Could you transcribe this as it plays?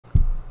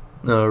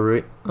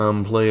Alright,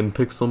 I'm playing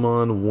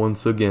Pixelmon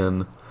once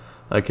again.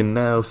 I can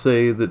now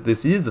say that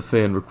this is a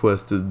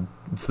fan-requested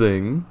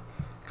thing,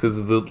 because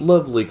of the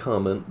lovely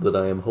comment that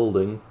I am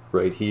holding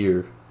right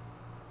here.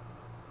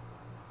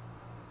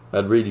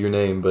 I'd read your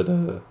name, but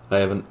I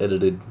haven't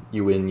edited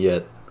you in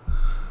yet.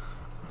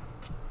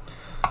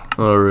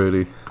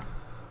 Alrighty.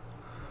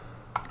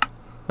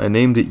 I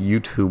named it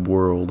YouTube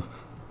World.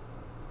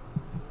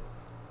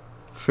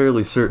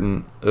 Fairly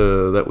certain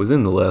that was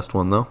in the last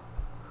one, though.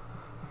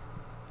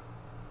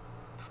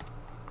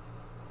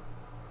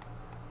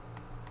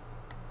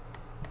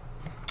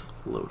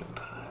 Loading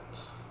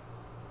times.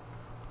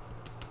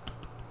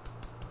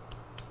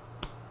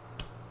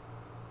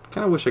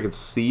 Kinda wish I could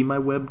see my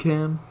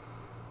webcam.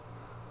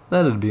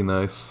 That'd be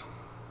nice.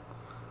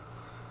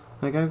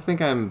 Like, I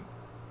think I'm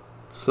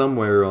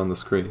somewhere on the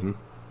screen.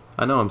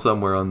 I know I'm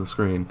somewhere on the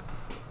screen.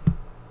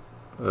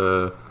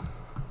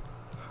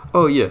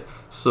 Oh yeah,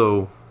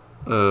 so,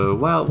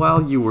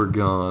 while you were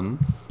gone,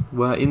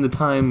 in the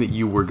time that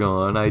you were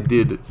gone, I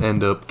did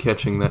end up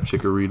catching that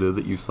chikorita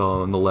that you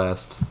saw in the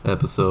last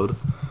episode.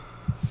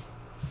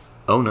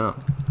 Oh no.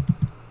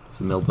 It's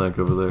a Miltank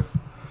over there.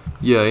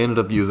 Yeah, I ended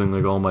up using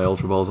like all my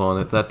Ultra Balls on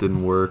it. That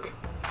didn't work.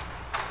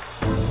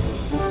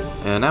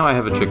 And now I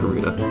have a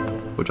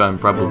chikorita, which I'm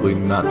probably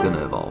not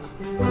gonna evolve.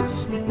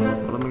 Because what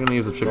am I gonna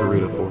use a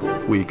chikorita for?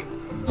 It's weak.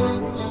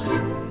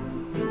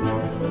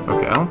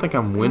 Okay, I don't think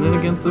I'm winning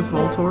against this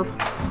Voltorb. I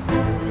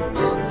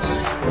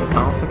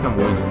don't think I'm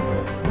winning.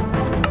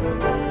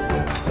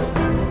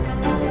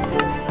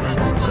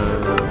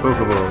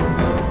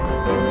 Pokeballs.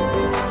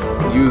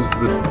 Use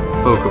the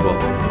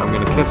Pokeball. I'm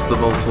gonna catch the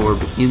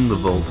Voltorb in the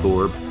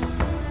Voltorb.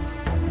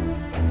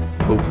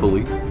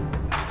 Hopefully.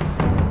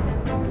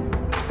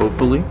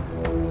 Hopefully.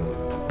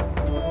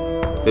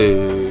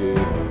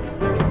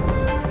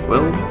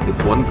 Well,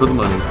 it's one for the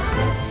money.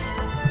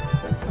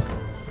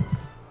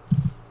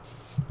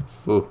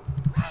 Whoa.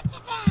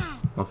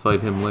 I'll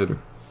fight him later.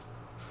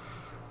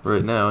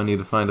 Right now, I need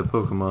to find a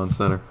Pokemon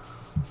Center.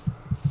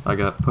 I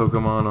got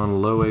Pokemon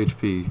on low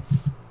HP.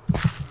 I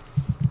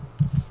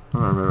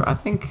don't remember. I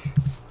think...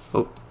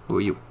 Oh, who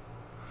are you?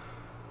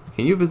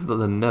 Can you visit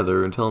the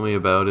Nether and tell me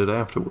about it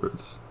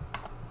afterwards?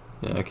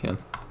 Yeah, I can.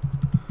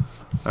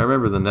 I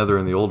remember the Nether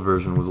in the old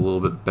version was a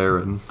little bit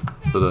barren,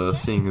 but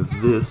seeing as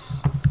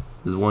this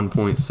is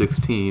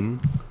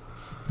 1.16,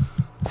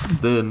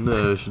 then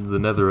the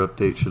Nether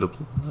update should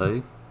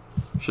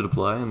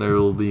apply, and there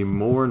will be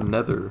more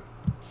Nether.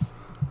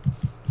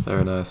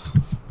 Very nice.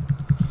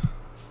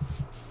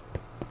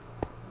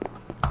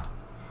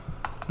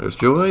 There's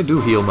Joy.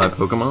 Do heal my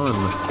Pokemon.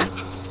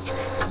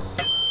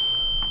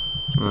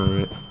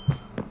 Alright.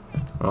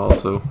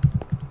 Also,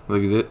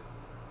 look at it.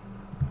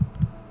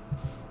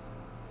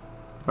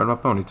 Where'd my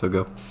Ponyta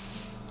go?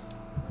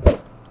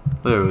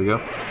 There we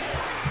go.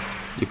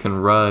 You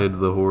can ride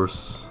the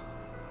horse.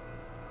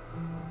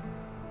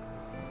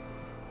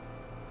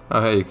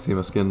 Oh hey, you can see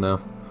my skin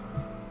now.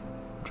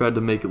 Tried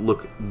to make it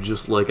look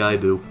just like I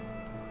do.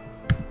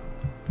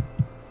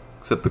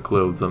 Except the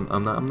clothes.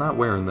 I'm not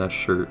wearing that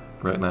shirt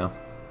right now.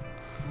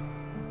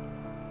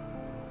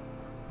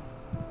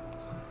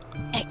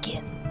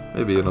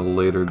 Maybe at a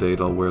later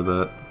date I'll wear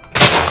that.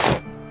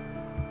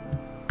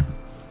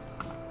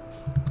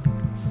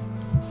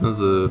 There's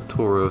a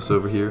Tauros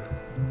over here.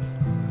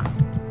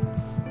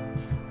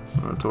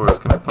 Oh, Tauros,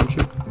 can I punch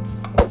you?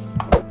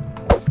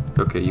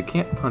 Okay, you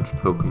can't punch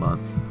Pokemon.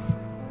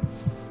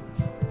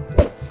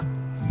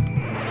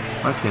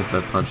 Why can't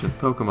I punch it?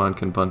 Pokemon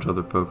can punch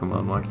other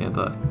Pokemon, why can't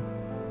I?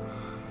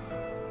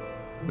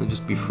 It'd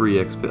just be free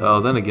XP.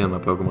 Oh, then again, my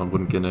Pokemon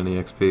wouldn't get any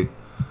XP.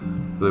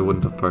 They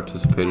wouldn't have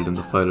participated in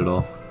the fight at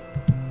all.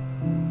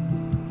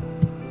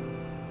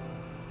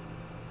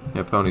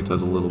 Yeah,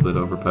 Ponyta's a little bit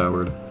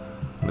overpowered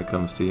when it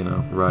comes to, you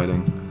know,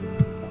 riding.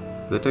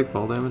 Do they take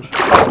fall damage? I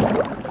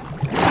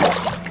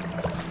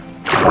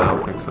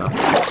don't think so.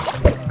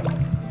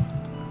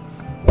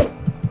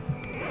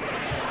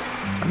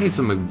 I need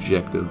some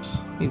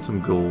objectives. I need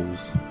some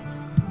goals.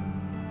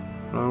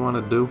 What do I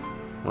want to do?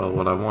 Well,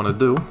 what I want to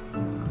do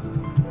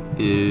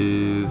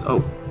is... Oh,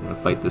 I'm going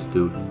to fight this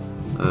dude.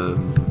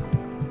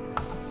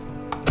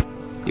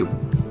 You.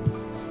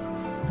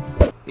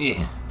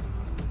 Yeah.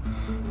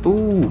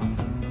 Ooh.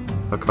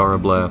 Akara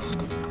Blast.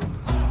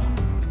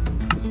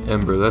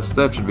 Ember,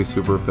 that should be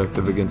super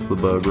effective against the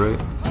bug, right?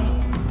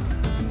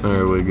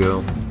 There we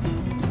go.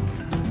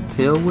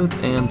 Tail Whip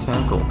and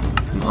Tackle.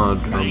 It's an odd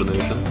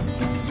combination.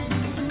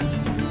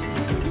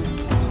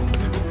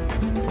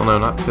 Oh no,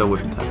 not Tail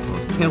Whip and Tackle.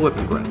 It's Tail Whip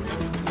and Grab.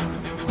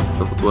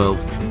 Level 12.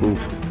 Ooh.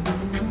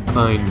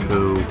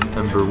 Pineco.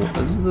 Ember.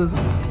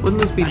 Wouldn't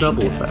this be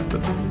double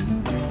effective?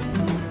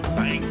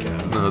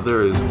 No,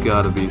 there has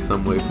gotta be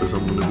some way for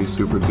someone to be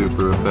super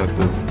duper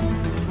effective.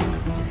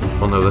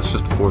 Well no, that's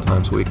just 4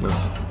 times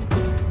weakness.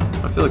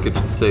 I feel like it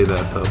should say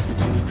that though.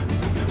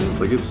 It's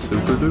like it's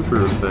super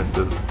duper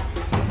effective.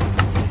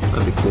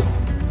 That'd be cool.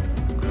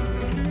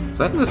 Is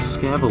that an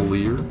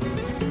Escavalier?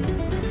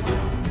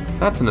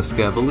 That's an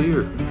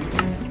Escavalier.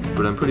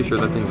 but I'm pretty sure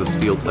that thing's a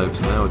steel type,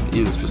 so now it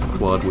is just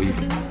quad weak.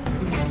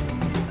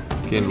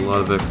 Gained a lot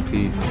of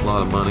XP, a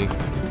lot of money.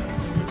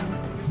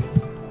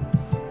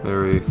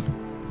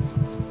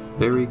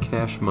 Very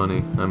cash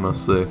money, I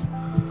must say.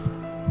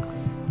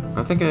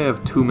 I think I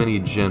have too many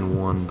Gen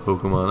 1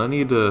 Pokemon. I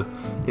need to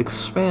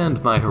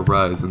expand my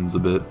horizons a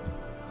bit.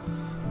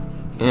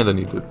 And I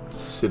need to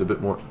sit a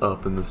bit more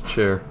up in this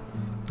chair.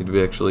 Need to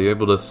be actually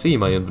able to see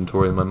my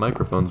inventory, and my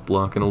microphone's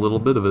blocking a little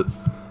bit of it.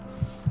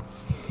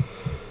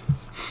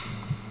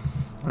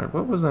 Alright,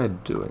 what was I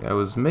doing? I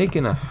was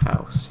making a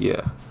house,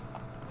 yeah.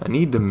 I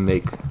need to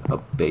make a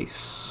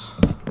base.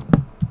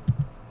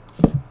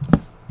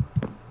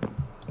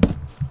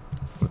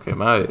 Okay,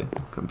 my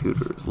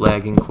computer is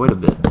lagging quite a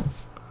bit.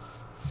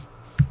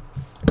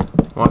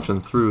 Watching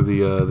through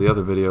the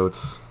other video,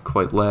 it's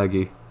quite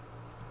laggy.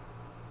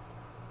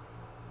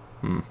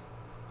 I'm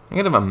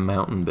gonna have a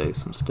mountain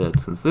base instead,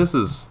 since this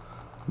is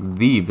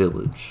the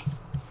village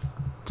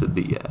to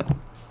be at.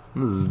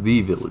 This is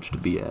the village to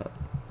be at.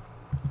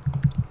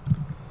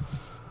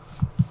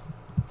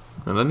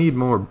 And I need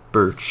more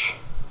birch.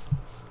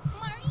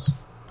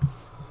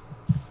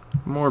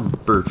 More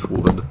birch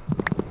wood.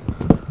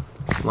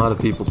 A lot of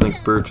people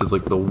think birch is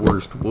like the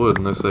worst wood,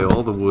 and I say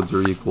all the woods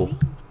are equal.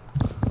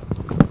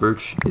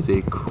 Birch is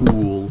a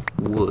cool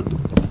wood.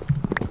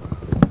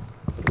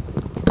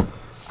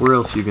 Where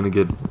else are you gonna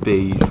get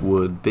beige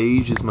wood?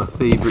 Beige is my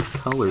favorite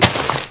color.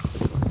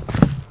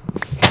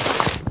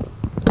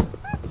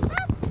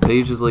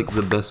 Beige is like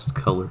the best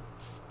color.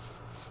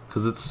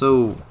 Because it's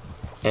so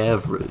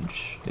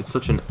average. It's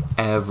such an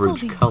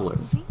average color.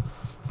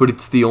 But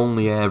it's the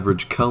only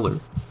average color.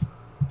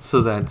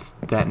 So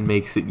that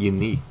makes it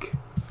unique.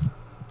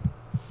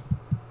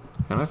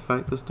 Can I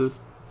fight this dude?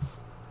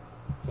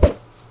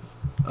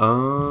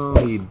 Oh,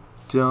 he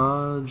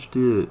dodged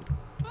it.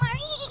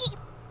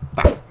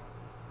 Bah.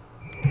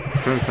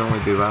 Trainer can only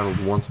be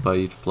battled once by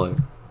each player.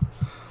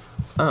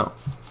 Oh.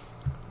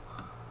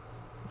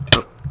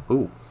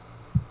 Oh.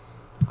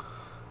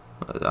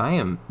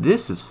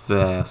 This is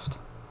fast.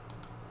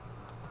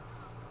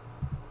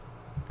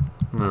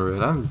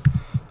 Alright, I'm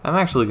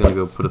actually gonna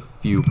go put a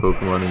few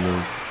Pokemon in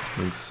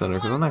the center,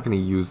 because I'm not gonna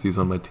use these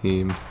on my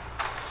team.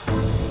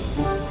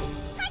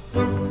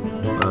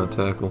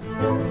 Tackle.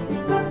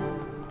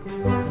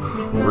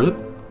 Crit?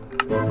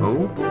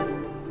 Oh.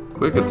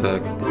 Quick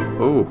attack.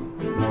 Oh.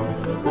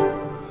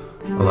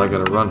 Well, I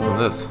gotta run from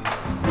this.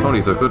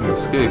 Ponyta couldn't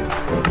escape.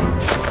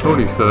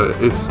 Ponyta,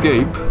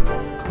 escape,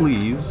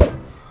 please.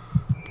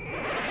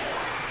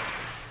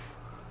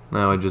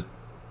 Now I just...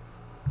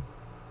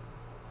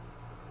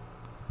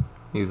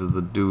 These are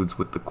the dudes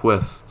with the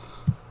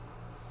quests.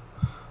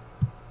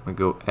 I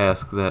go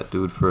ask that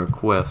dude for a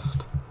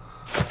quest.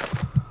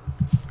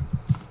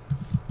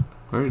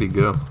 Where did he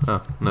go?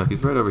 Oh, no,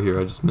 he's right over here.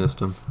 I just missed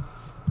him.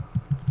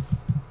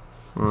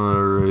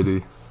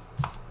 Alrighty.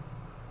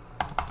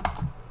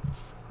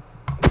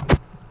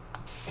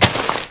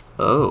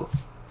 Oh.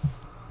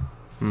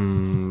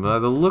 By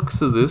the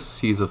looks of this,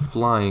 he's a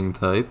flying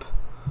type.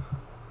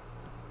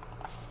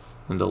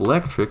 And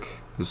electric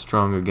is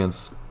strong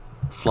against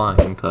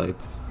flying type.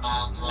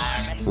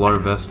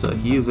 Larvesta.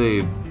 He is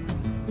a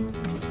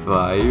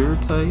fire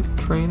type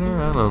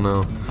trainer? I don't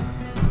know.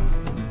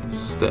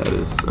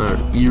 Status.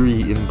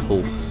 Eerie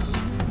Impulse.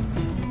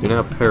 You're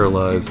now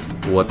paralyzed.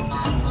 What?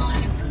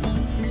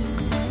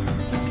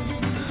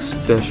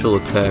 Special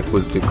attack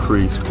was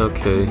decreased.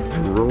 Okay.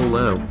 Roll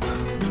out.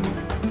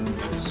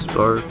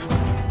 Spark.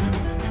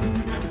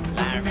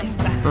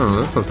 Oh,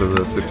 this one says it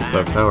has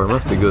 65 power.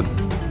 Must be good.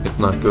 It's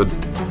not good.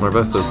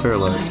 Larvesta is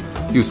paralyzed.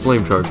 Use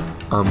Flame Charge.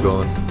 I'm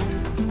gone.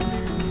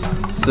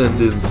 Send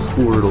in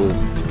Squirtle.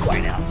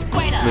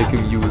 Make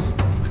him use...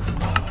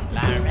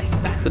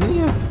 Didn't he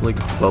have, like,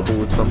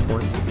 Bubble at some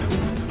point?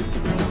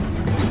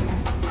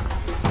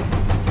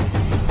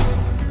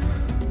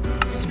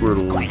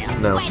 Squirtle is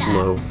now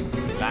slow.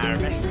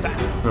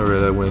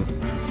 Alright, I win.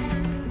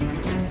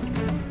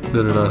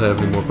 Better not have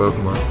any more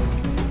Pokemon.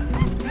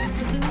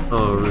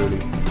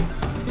 Alrighty.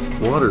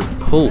 Water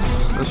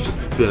Pulse. That's just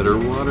better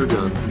water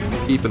gun.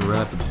 Keeping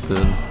Rapid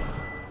Spin.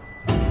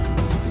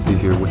 Let's see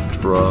here.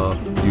 Withdraw.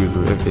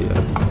 User. Okay,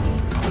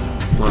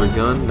 yeah. Water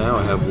gun. Now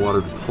I have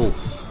Water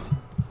Pulse.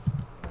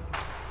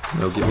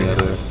 They'll get me out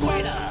of there.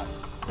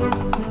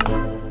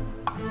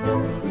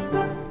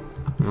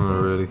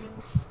 Alrighty.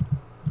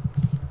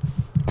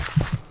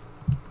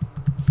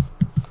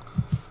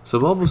 So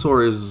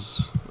Bulbasaur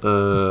is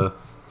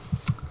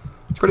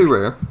pretty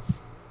rare.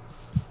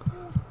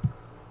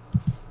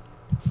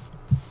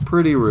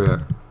 Pretty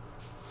rare.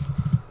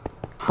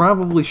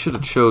 Probably should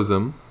have chose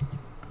him.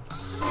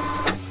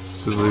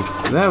 Cause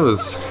like, that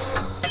was...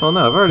 Well,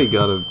 no, I've already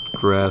got a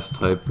grass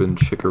type in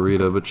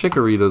Chikorita, but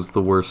Chikorita's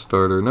the worst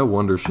starter. No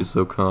wonder she's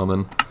so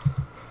common.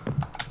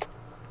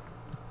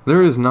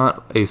 There is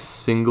not a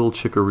single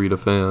Chikorita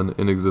fan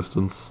in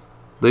existence.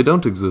 They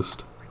don't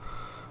exist.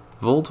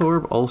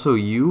 Voltorb, also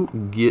you,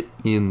 get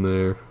in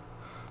there.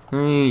 I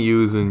ain't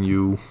using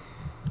you.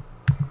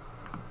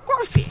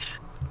 Corfish.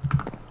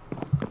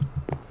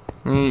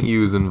 Ain't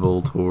using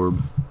Voltorb.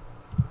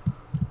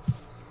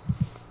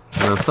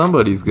 Now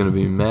somebody's gonna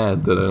be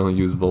mad that I don't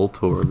use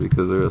Voltorb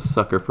because they're a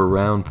sucker for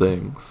round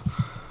things.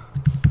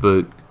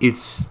 But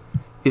it's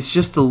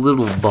just a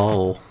little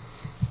ball.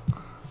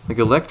 Like,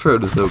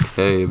 Electrode is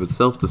okay, but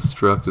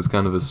Self-Destruct is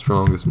kind of his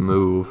strongest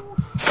move.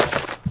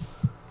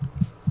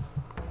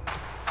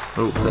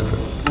 Oh, Sentry.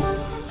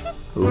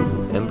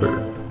 Oh,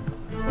 Ember.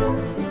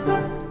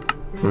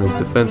 From his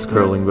defense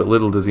curling, but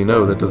little does he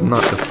know that does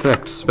not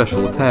affect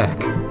special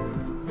attack.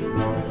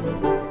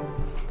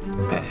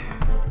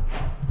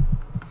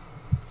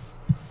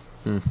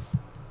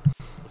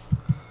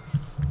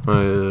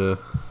 I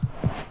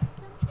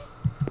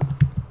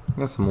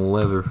got some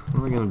leather. What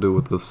am I gonna do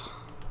with this?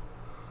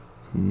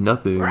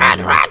 Nothing. Rat!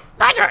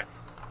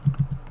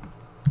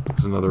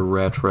 There's another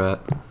rat.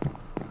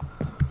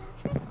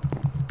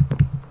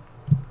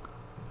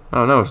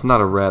 Oh no, it's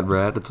not a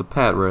rat, it's a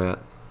pat rat.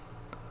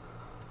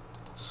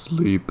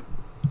 Sleep.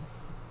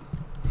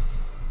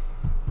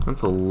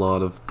 That's a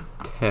lot of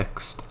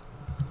text.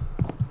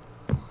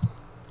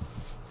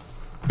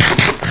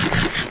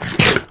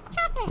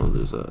 Oh,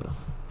 there's a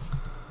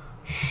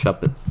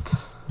Shuppet.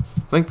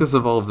 I think this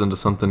evolved into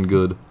something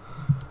good.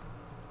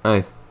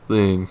 I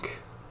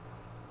think.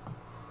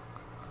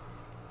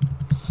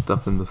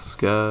 Stuff in the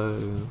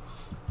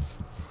skies.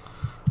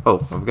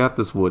 Oh, I've got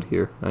this wood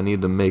here. I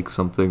need to make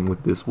something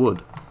with this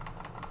wood.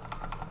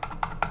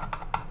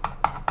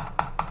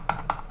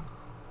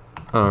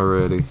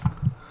 Alrighty.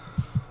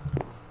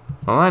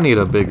 Well, I need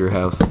a bigger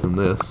house than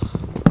this.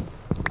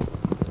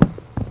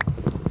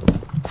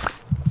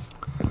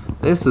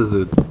 This is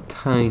a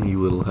tiny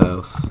little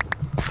house.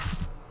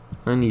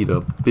 I need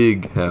a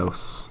big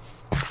house.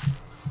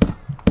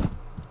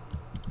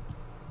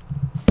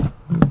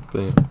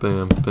 Bam,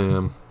 bam,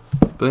 bam.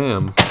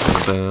 Bam,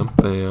 bam,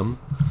 bam.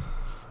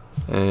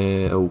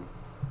 Oh.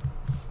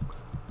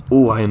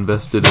 Oh, I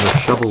invested in a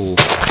shovel.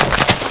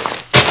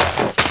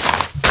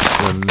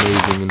 An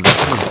amazing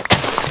investment.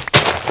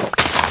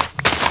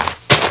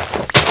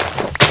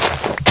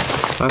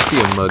 If I see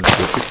a mud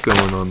chip, it's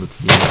going on the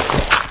team.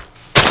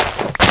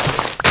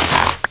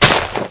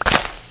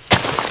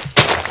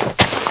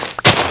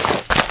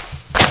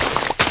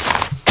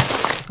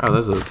 Oh,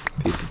 there's a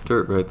piece of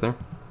dirt right there.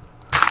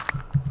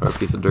 Or a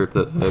piece of dirt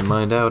that I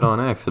mined out on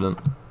accident.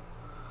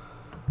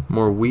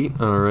 More wheat,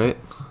 alright.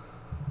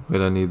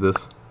 Wait, I need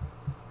this.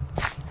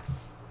 I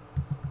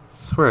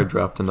swear I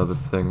dropped another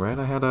thing, right?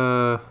 I had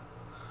a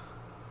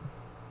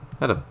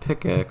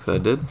pickaxe, I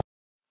did.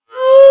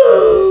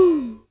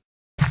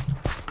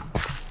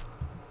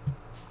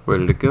 Where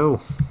did it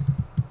go?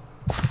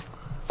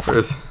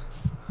 Where's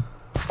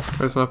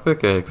my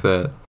pickaxe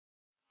at?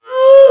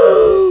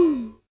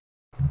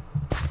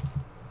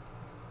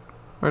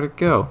 Where'd it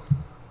go?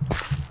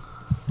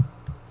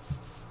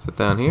 Is it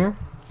down here?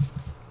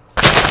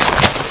 Is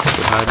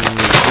it hiding in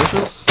these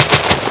bushes?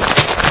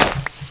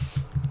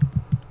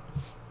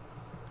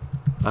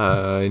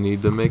 I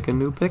need to make a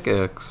new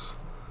pickaxe.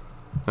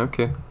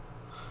 Okay.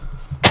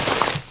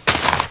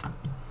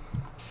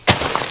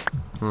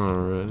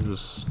 Alright,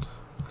 just...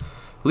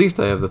 At least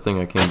I have the thing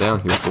I came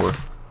down here for.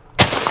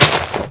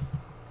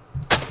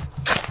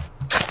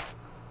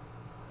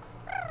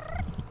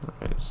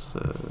 Alright, just,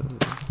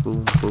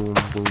 boom, boom,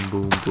 boom,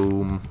 boom,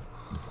 boom.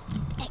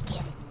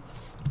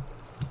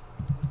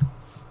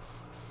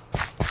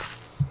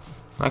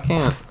 I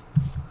can't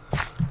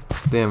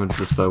damage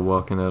this by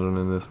walking at it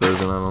in this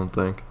version, I don't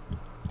think.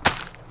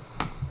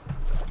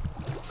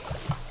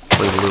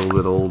 Played a little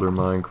bit older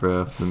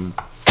Minecraft and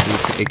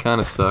it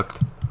kind of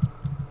sucked.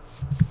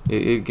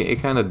 It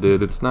kind of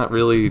did. It's not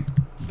really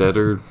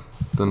better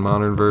than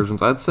modern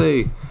versions. I'd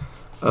say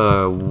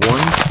 1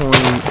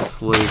 point,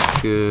 it's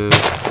like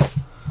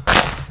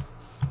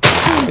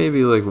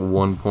maybe like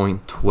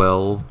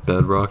 1.12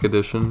 Bedrock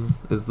Edition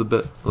is the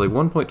best. Like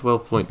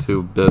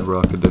 1.12.2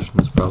 Bedrock Edition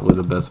is probably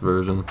the best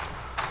version.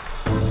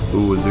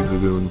 Ooh, a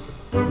Zigzagoon.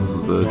 This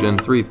is a Gen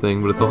 3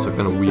 thing, but it's also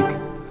kind of weak.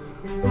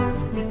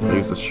 I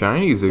used a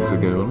shiny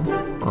Zigzagoon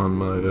on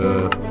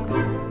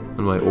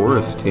my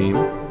Oris team.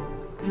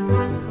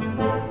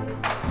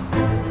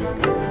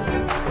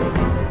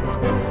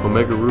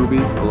 Omega Ruby,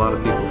 a lot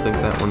of people think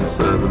that one's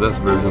the best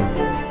version.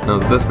 No,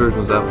 the best version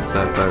is Alpha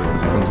Sapphire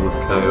because it comes with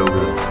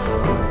Kyogre.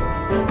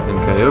 And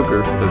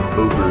Kyogre has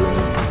Ogre in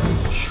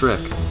it.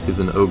 Shrek is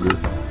an ogre.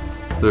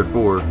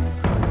 Therefore,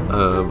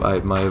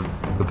 my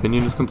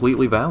opinion is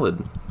completely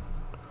valid.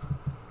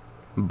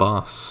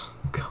 Boss.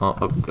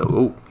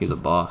 Oh, he's a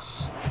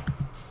boss.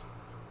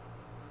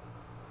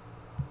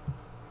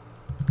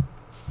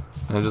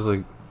 And I just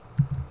like...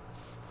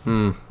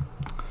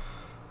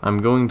 I'm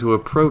going to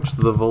approach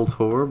the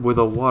Voltorb with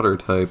a water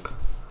type.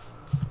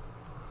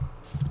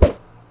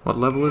 What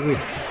level is he?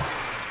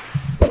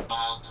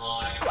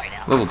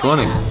 Level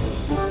 20.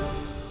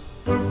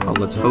 Oh,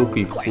 let's hope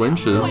he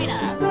flinches.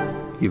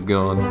 He's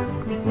gone.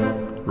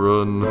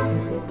 Run.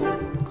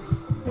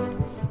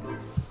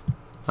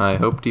 I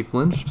hoped he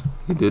flinched.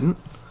 He didn't.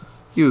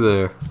 You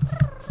there.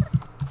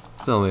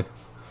 Tell me.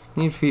 I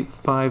need to feed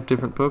 5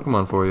 different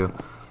Pokemon for you.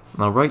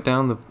 I'll write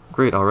down the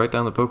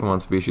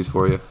Pokemon species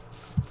for you.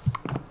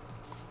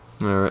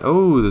 Alright.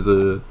 Oh, there's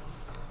a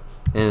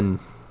N.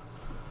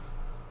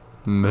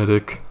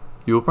 Medic.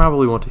 You will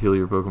probably want to heal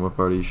your Pokemon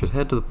party. You should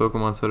head to the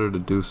Pokemon Center to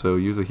do so.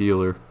 Use a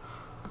healer.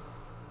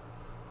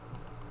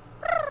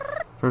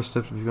 First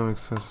step to becoming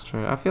successful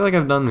trainer. I feel like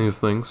I've done these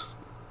things.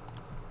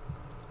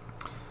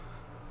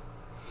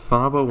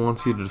 Faba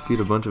wants you to defeat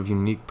a bunch of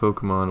unique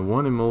Pokemon.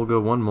 1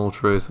 Emolga, 1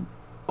 Moltres.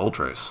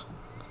 Moltres.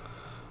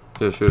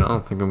 Yeah, shoot, I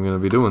don't think I'm gonna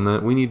be doing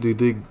that. We need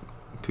to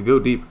go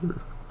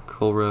deeper.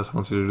 Colress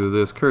wants you to do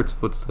this. Kurt's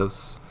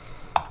footsteps.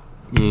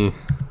 Yeah.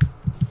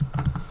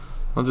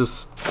 I'll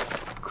just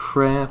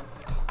craft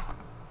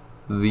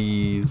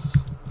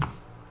these.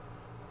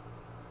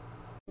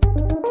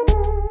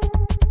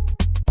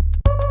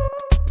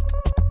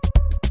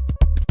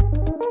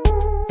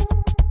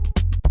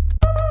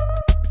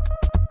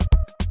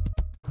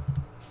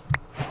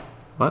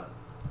 What?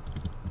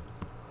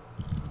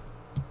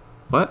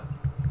 What?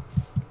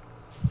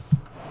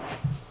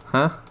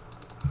 Huh?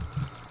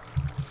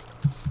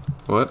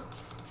 What?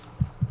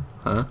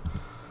 Huh?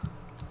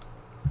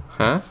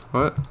 Huh?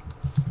 What?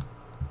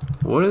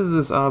 What is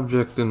this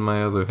object in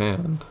my other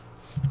hand?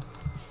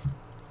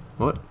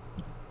 What?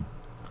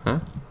 Huh?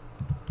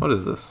 What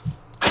is this?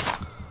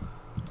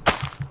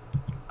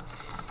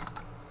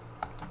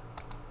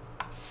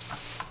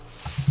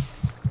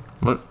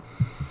 What?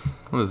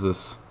 What is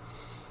this?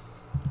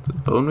 Is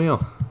it bone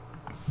meal?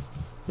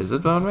 Is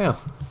it bone meal?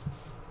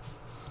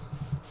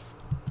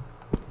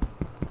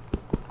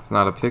 It's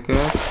not a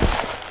pickaxe,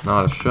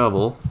 not a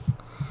shovel.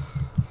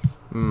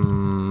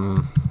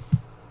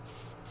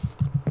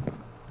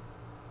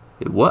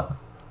 What?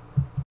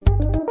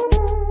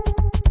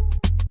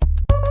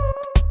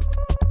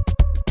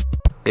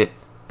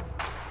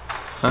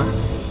 Huh?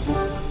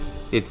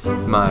 It's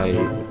my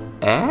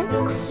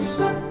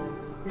axe?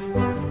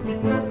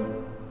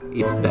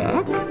 It's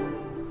back?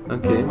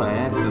 Okay, my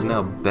axe is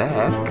now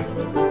back.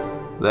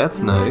 That's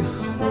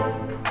nice.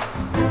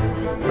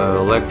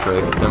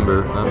 Electric,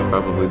 Ember. I'm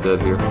probably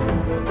dead here.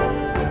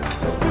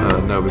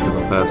 No, because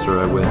I'm faster,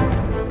 I win.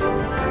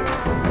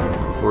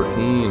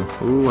 14.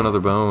 Ooh, another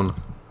bone.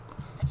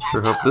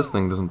 Sure hope this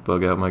thing doesn't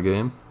bug out my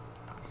game.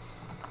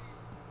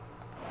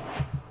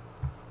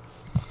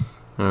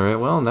 Alright,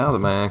 well, now that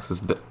my axe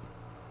is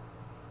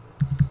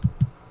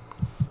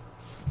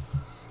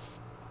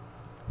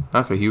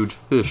that's a huge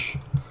fish.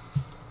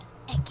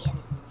 Again.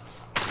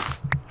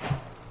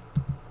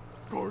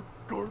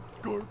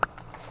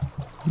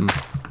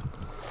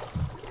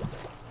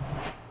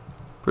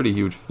 Pretty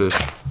huge fish.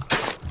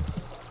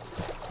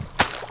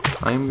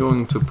 I am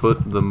going to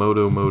put the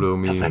Moto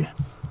meme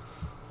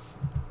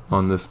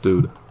on this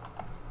dude.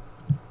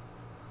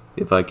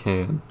 If I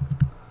can.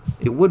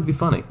 It would be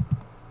funny.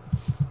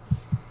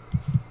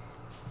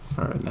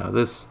 Alright, now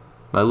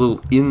my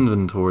little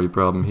inventory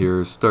problem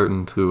here is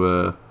starting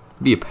to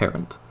be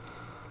apparent.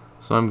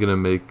 So I'm gonna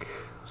make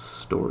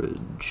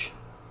storage.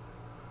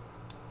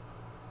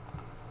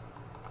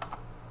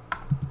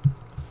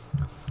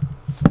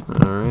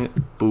 Alright,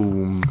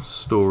 boom,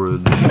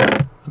 storage.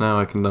 Now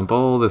I can dump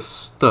all this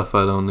stuff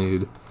I don't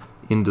need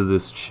into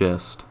this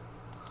chest.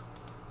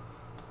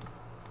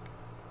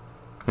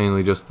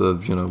 Mainly just the,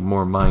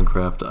 more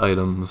Minecraft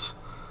items.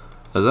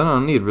 As I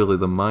don't need really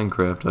the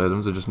Minecraft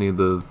items, I just need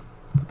the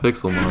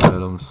Pixelmon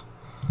items.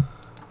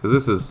 Because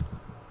this is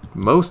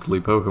mostly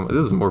Pokemon.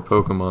 This is more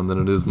Pokemon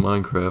than it is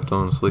Minecraft,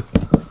 honestly.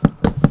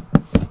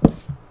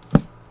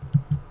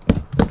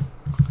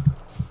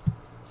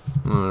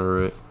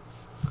 Alright.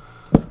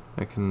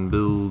 I can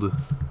build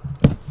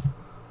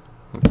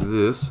like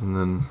this, and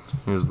then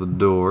here's the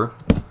door.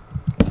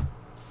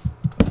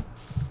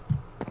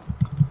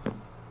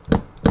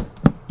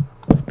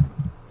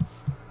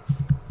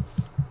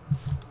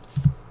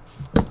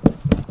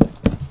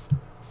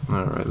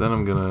 Alright, then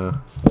I'm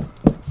gonna...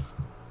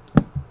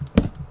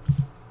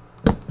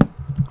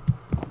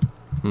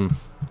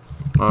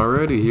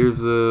 Alrighty,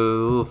 here's a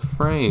little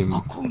frame.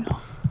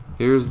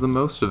 Here's the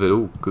most of it.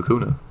 Ooh,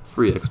 Kakuna.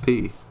 Free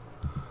XP.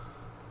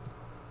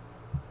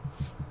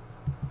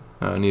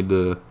 I need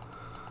to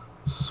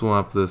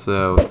swap this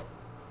out.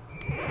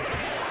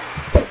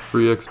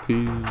 Free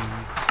XP.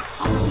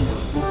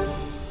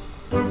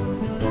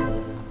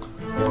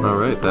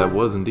 Alright, that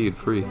was indeed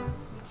free.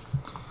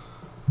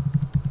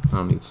 I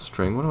don't need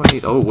string. What do I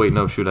need? Oh, wait,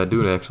 no, shoot, I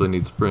do actually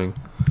need string.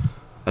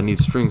 I need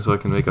string so I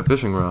can make a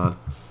fishing rod.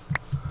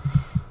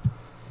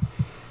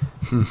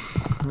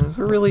 Is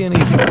there really any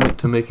point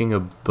to making a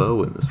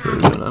bow in this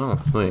version? I don't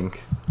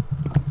think.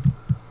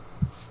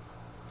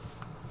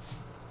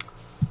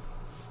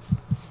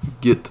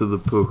 Get to the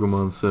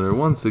Pokemon Center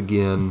once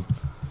again.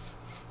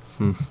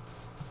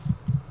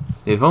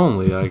 If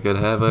only I could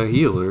have a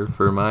healer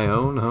for my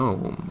own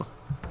home.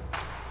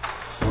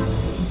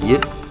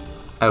 Get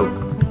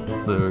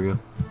out. There we go.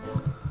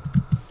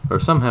 Or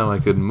somehow I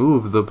could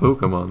move the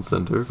Pokemon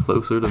Center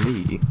closer to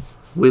me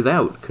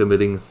without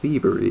committing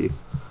thievery.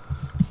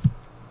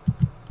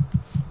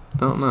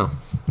 Don't know.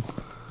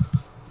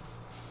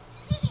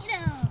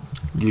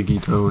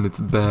 Giggy Tone, it's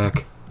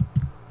back.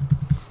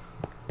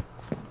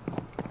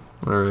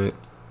 Alright.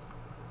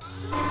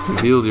 You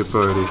healed your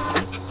party.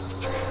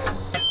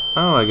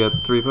 Oh, I got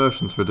 3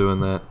 potions for doing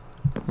that.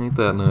 Ain't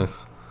that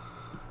nice?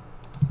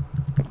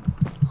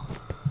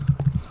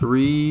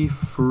 3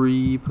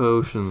 free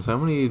potions. How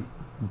many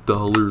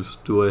dollars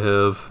do I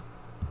have?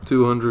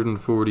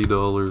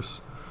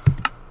 $240.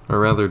 Or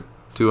rather,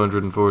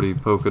 240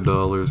 polka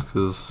dollars,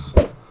 because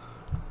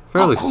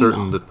fairly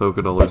certain that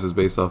polka dollars is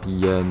based off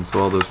yen, so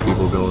all those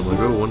people going like,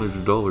 oh,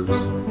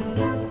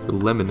 $100 for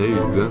lemonade,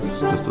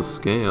 that's just a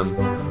scam.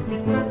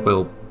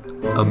 Well,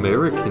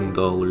 American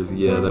dollars,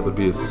 yeah, that would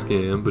be a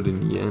scam, but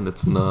in yen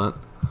it's not.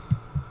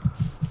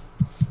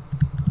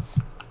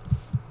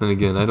 Then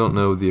again, I don't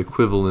know what the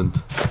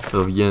equivalent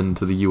of yen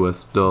to the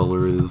US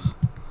dollar is.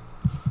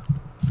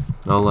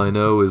 All I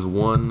know is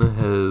one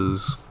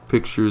has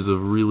pictures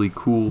of really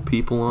cool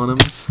people on them,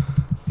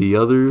 the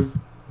other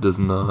does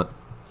not.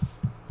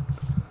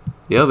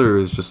 The other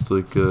is just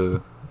like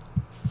a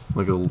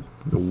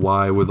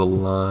Y with a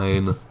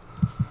line.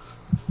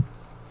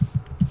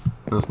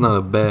 It's not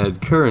a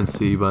bad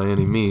currency by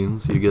any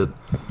means. You get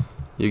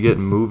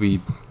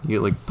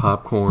like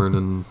popcorn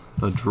and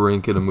a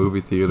drink at a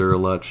movie theater a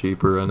lot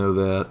cheaper. I know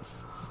that.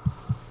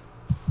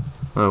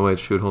 Oh wait,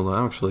 shoot, hold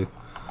on. Actually,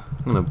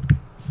 I'm gonna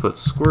put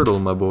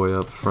Squirtle, my boy,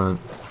 up front.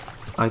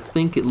 I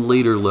think at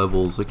later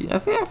levels, like I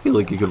feel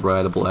like you could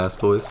ride a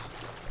Blastoise.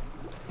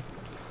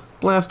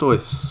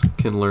 Blastoise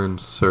can learn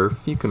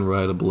Surf. You can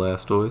ride a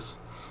Blastoise.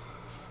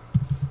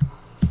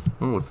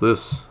 Oh, what's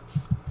this?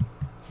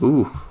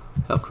 Ooh,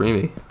 how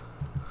creamy.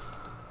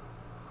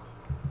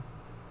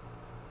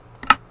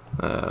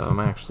 I'm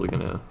actually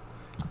gonna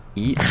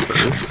eat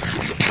first,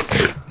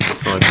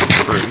 so I can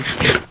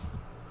sprint.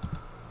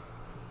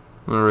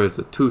 Alright, it's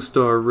a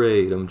 2-star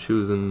raid. I'm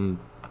choosing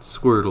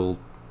Squirtle.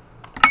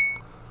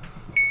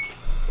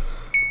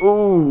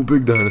 Oh,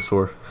 big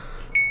dinosaur.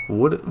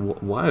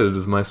 Why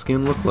does my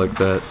skin look like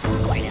that?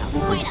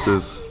 It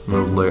says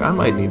no layer. I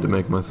might need to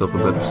make myself a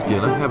better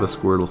skin. I have a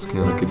Squirtle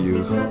skin I could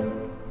use.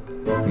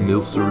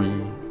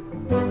 Milcery.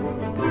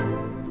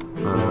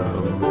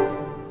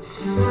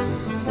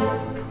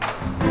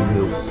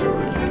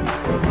 Milcery.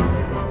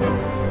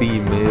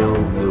 Female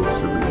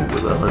Milcery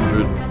with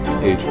 100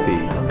 HP.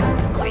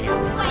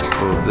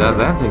 Oh,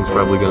 that thing's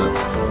probably gonna...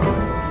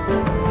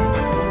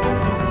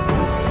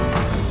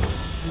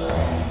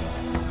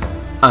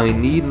 I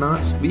need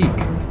not speak.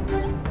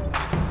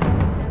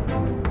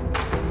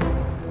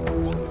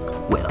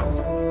 Well,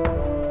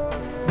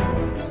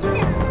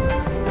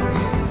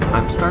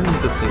 I'm starting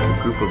to think a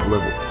group of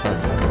level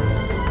 10s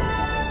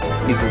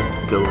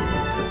isn't going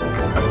to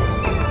cut it.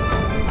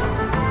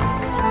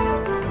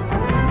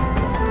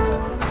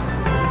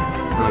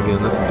 And again,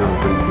 this is doing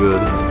pretty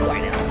good.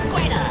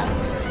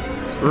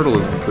 Squirtle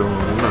is going,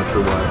 I'm not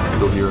sure why I can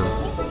still hear him.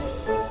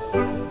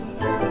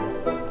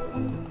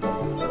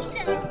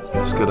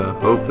 Just gotta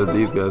hope that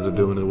these guys are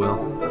doing it well.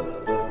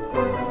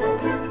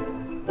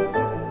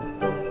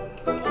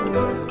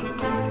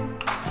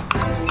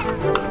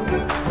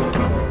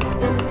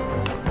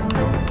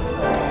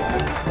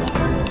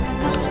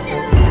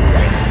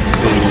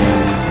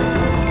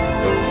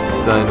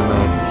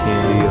 Dynamax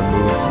Candy, a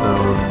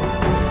Moonstone,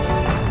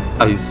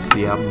 Ice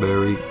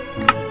Yapberry.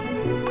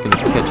 Gonna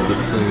catch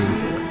this thing.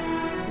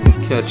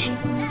 Catch.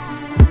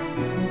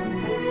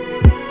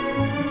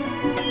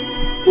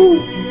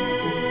 Woo.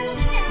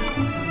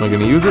 Am I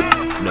gonna use it?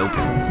 Nope.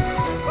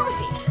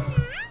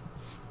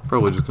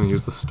 Probably just gonna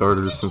use the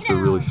starters since they're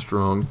really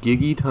strong.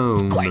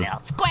 Giggitone.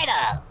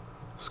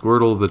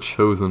 Squirtle, the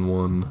chosen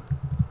one.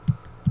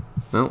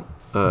 No,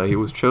 he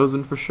was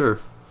chosen for sure.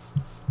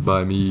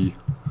 By me.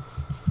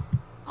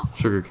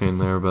 Sugarcane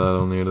there, but I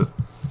don't need it.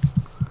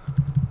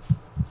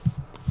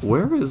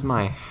 Where is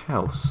my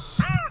house?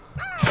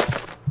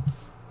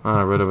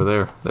 Ah, right over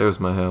there. There's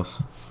my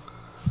house.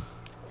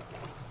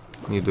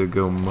 Need to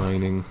go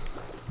mining.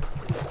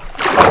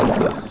 What's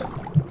this?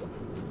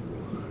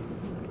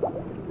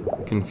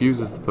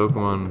 Confuses the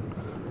Pokemon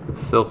with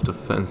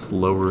self-defense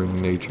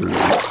lowering nature.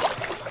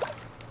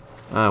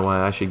 Ah,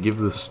 why I should give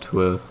this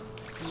to a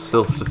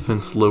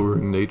self-defense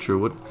lowering nature.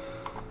 What?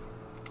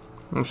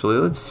 Actually,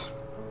 let's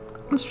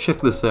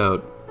check this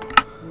out.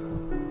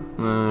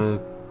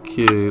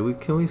 Okay,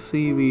 can we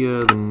see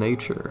the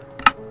nature?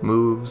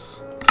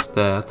 Moves,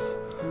 stats.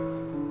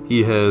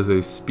 He has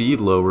a speed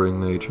lowering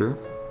nature.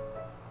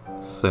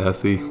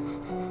 Sassy.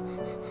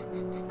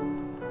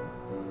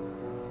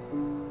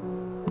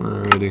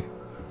 Alrighty.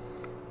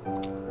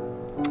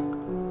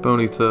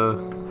 Bonita,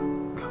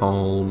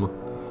 Calm,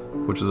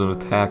 which is an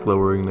attack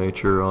lowering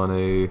nature on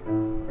a...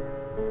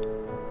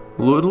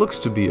 Well, it looks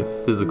to be a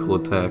physical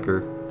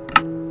attacker.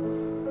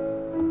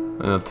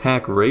 An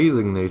attack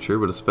raising nature,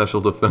 but a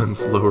special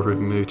defense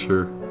lowering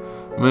nature.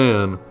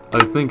 Man,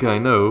 I think I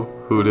know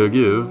who to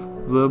give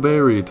the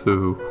berry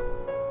to.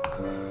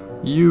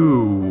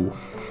 You.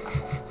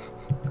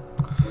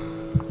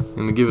 I'm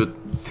gonna give it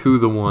to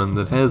the one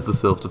that has the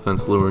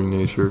self-defense lowering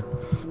nature,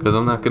 because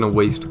I'm not gonna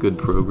waste good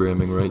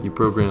programming, right? You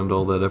programmed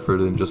all that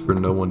effort in just for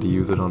no one to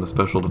use it on a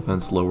special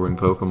defense lowering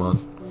Pokemon.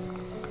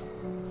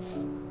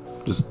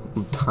 Just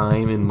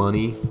Time and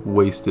money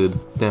wasted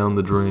down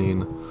the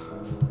drain.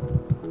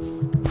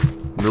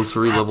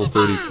 Milcery level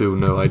 32.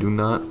 No, I do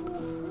not.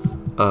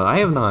 I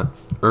have not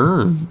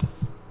earned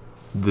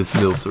this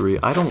Milcery.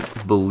 I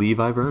don't believe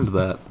I've earned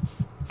that.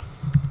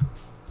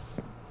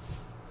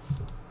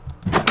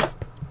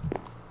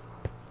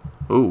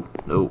 Oh,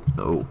 no,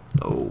 no,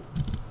 no.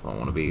 I don't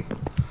want to be...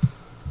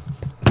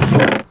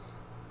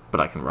 But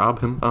I can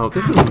rob him. Oh,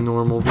 this is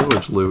normal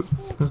village loot.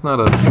 There's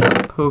not a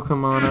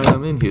Pokemon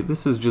item in here.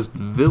 This is just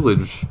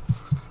village.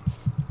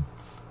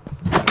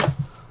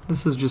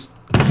 This is just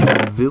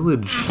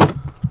village.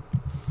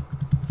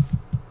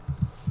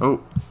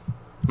 Oh,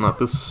 not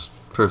this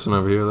person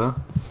over here, though.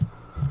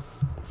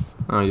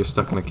 Oh, you're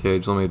stuck in a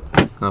cage. Let me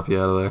help you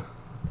out of there.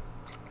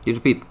 You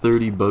defeat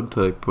 30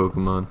 Bug-type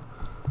Pokemon.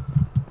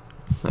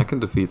 I can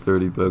defeat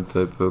 30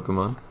 Bug-type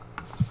Pokemon.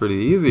 It's pretty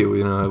easy,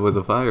 you know, with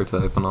a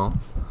Fire-type and all.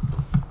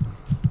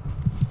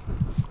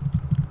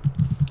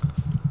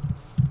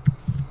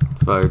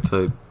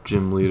 Fire-type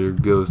gym leader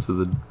goes to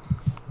the,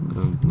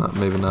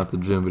 maybe not the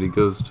gym, but he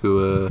goes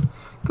to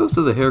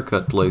the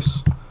haircut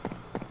place.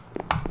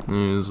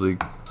 And he's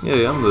like,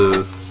 "Hey, I'm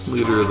the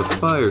leader of the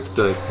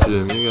Fire-type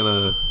gym. You're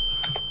gonna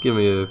give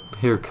me a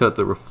haircut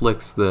that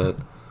reflects that."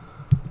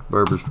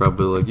 Barber's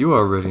probably like, "You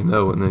already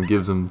know," and then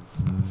gives him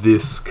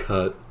this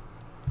cut.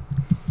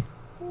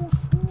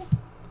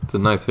 It's a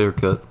nice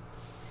haircut.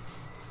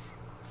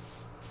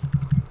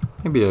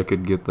 Maybe I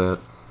could get that.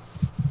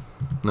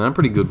 Now, I'm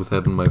pretty good with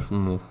having my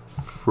little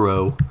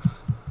fro.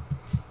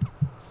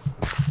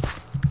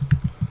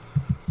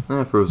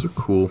 Afros are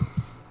cool.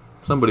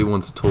 Somebody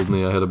once told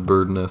me I had a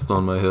bird nest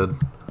on my head.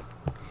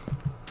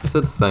 I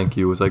said thank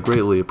you, as I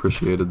greatly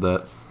appreciated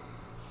that.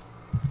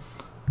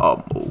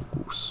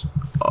 Amogus,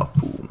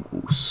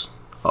 afungus,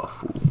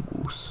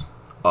 afungus,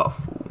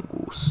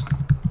 afungus.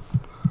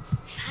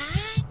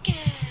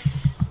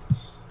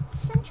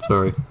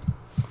 Sorry.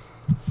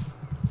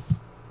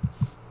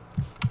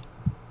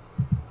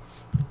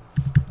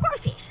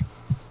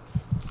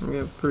 We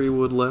have 3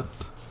 wood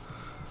left.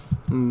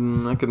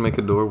 I could make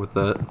a door with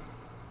that.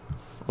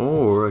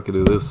 Or I could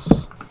do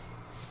this.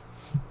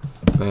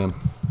 Bam.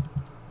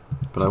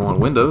 But I want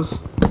windows.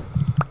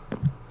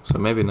 So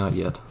maybe not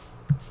yet.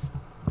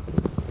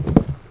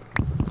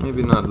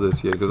 Maybe not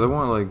this yet, because I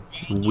want, like,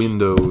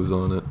 windows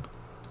on it.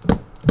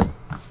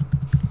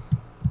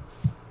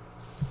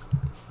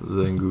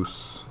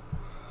 Zangoose.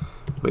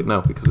 Wait, no,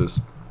 because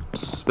there's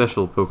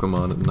special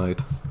Pokemon at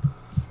night.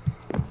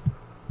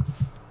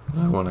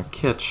 I want to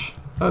catch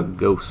a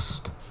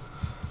ghost.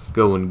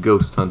 Going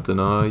ghost hunting,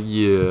 aw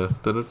yeah.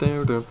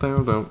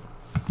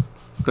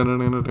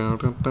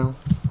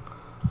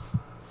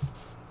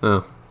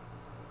 Oh.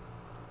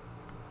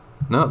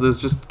 No, there's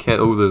just cat.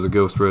 Oh, there's a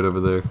ghost right over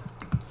there.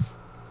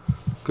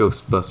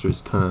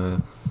 Ghostbusters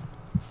time.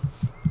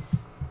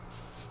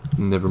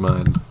 Never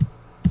mind.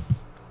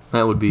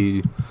 That would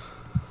be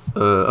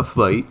a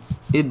fight.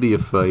 It'd be a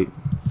fight.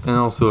 And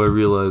also I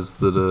realized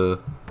that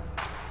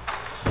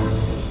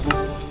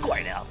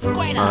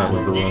that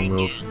was the wrong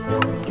move.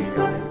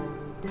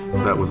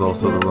 That was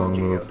also the wrong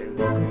move.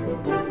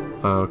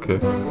 Okay.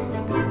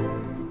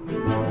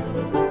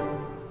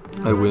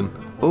 I win.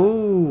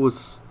 Oh,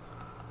 it's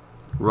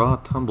raw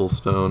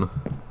tumblestone.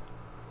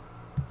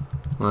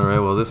 Alright,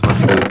 well this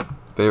must be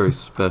very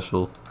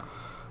special.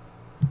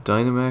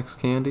 Dynamax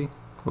candy?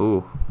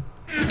 Oh.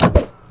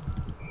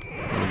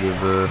 I'll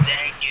give,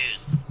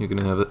 you can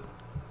have it.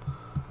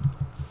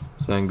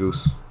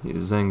 Zangoose. Yeah,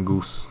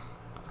 Zangoose.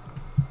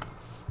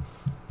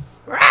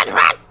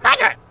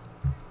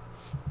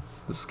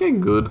 Is this guy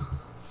good?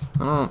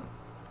 I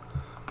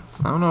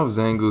don't know if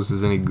Zangoose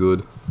is any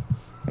good.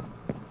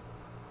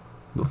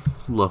 The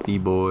fluffy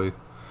boy.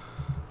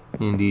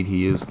 Indeed,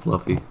 he is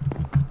fluffy.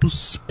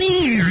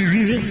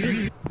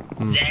 Zangoose.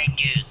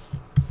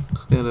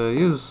 Just gotta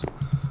use.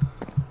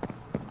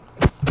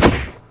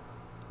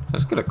 I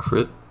just got a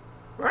crit.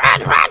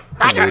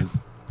 I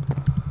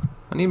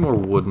need more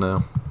wood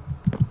now.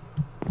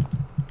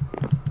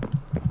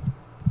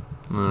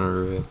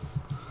 Alright.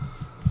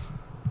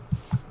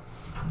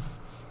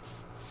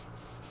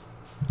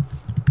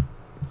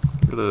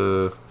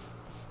 Gotta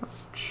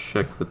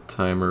check the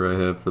timer I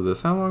have for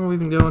this. How long have we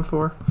been going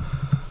for?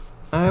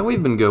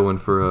 We've been going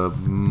for a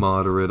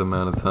moderate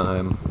amount of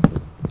time.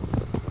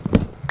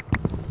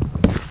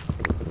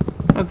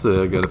 I'd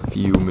say I got a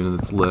few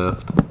minutes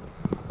left.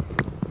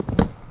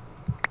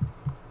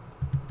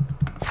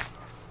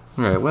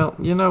 Alright, well,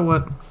 you know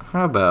what?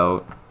 How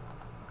about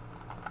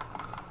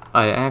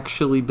I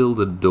actually build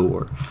a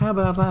door? How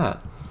about that?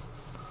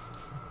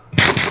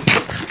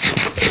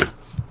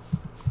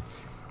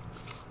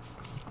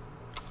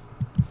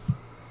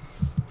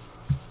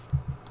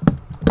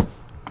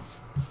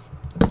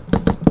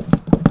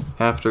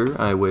 After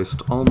I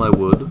waste all my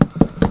wood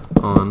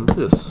on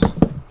this.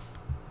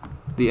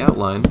 The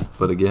outline,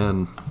 but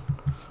again,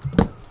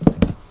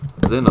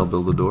 then I'll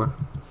build a door.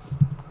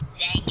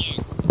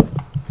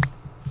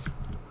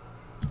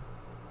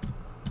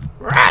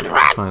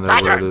 Find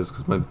out where it is,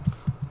 because my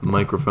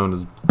microphone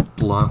is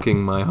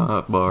blocking my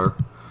hotbar.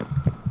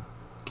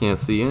 can't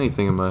see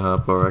anything in my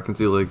hotbar. I can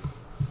see like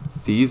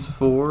these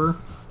 4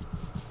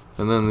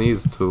 and then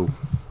these 2.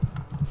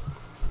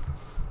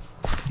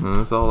 And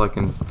that's all I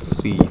can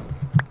see.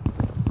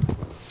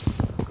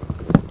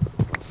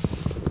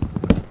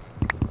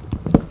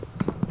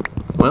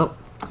 Well,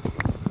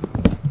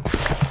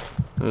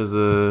 there's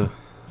a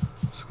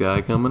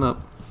sky coming up.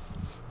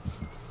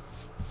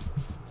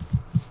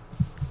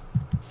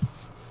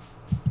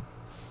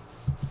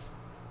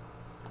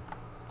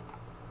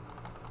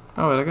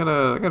 Oh, wait, I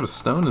got a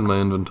stone in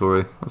my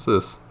inventory. What's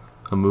this?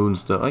 A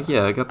moonstone. Oh,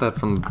 yeah, I got that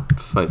from the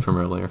fight from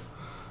earlier.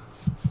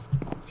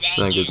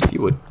 Thank you. If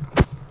you would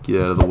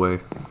get out of the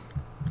way.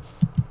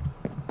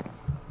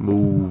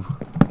 Move.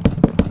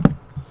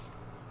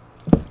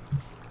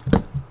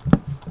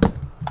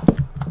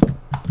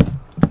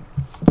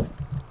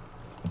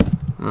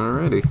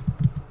 Alrighty.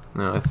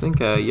 Now I think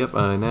yep,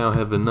 I now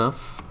have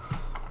enough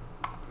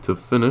to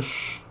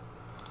finish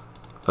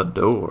a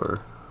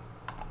door.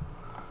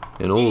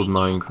 In old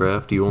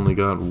Minecraft, you only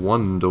got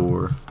 1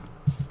 door.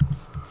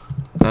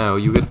 Now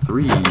you get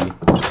 3.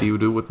 What do you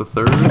do with the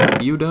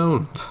 3rd? You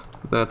don't.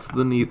 That's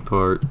the neat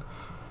part.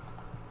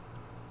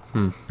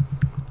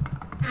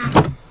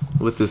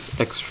 With this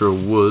extra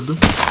wood,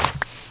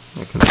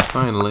 I can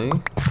finally,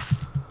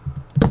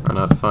 or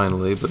not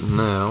finally, but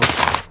now,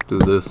 do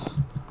this.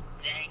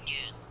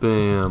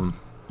 Bam.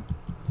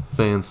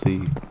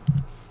 Fancy.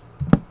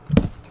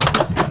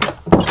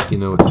 You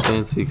know it's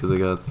fancy because I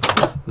got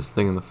this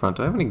thing in the front.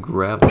 Do I have any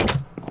gravel?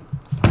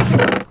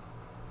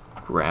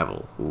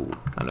 Gravel. Ooh,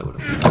 I know what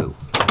I'm gonna do.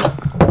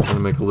 I'm gonna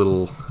make a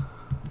little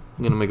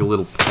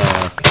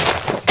path.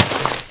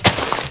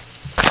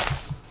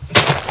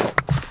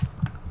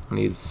 I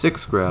need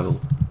 6 gravel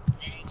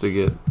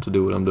to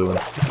do what I'm doing.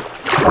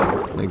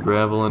 Any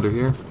gravel under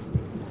here?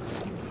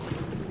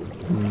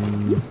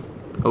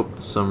 Oh,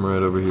 some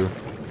right over here.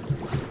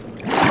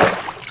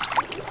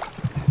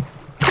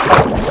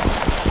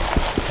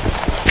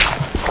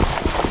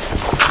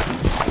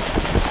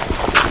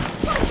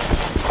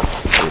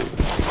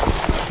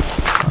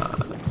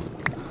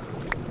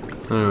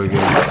 There we go.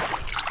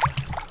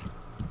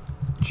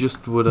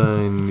 Just what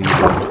I needed.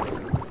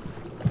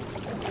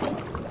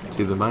 It's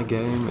either my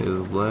game is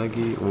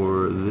laggy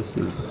or this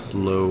is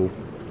slow.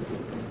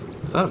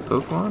 Is that a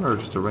Pokemon or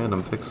just a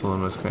random pixel on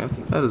my screen? I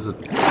think that is a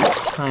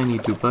tiny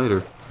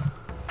 2-biter.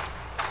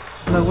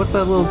 No, what's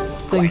that little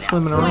thing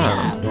swimming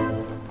around?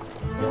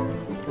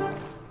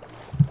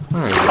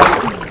 Alright.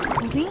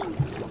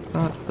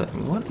 That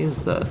thing. What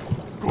is that?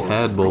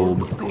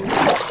 Tadbulb.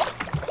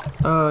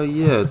 Oh,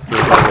 yeah, it's the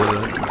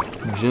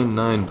Gen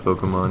 9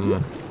 Pokemon,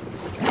 yeah.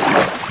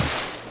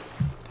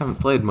 Haven't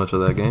played much of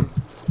that game.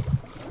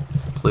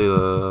 Played,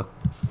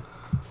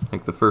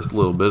 like the first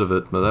little bit of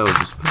it, but that was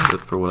just about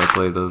it for what I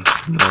played of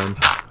Gen 9.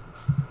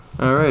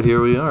 Alright,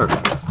 here we are.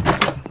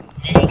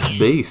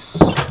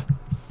 Base.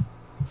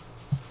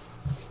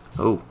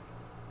 Oh.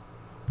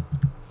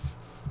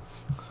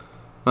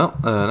 Well,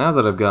 now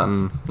that I've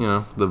gotten, you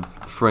know, the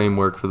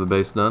framework for the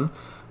base done,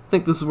 I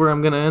think this is where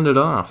I'm gonna end it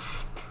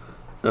off.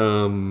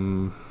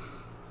 Oh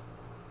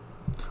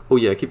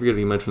yeah, I keep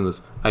forgetting to mention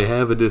this. I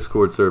have a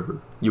Discord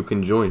server. You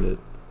can join it.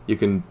 You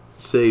can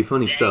say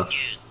funny stuff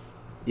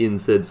in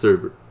said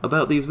server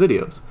about these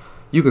videos.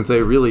 You can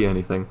say really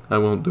anything. I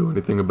won't do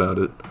anything about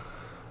it.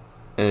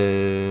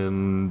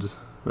 And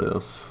what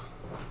else?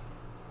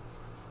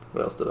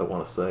 What else did I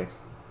want to say?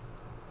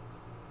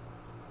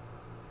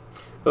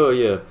 Oh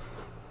yeah,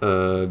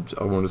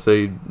 I want to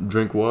say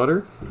drink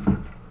water.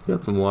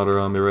 Got some water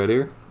on me right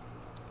here.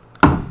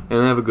 And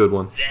have a good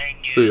one.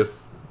 See ya.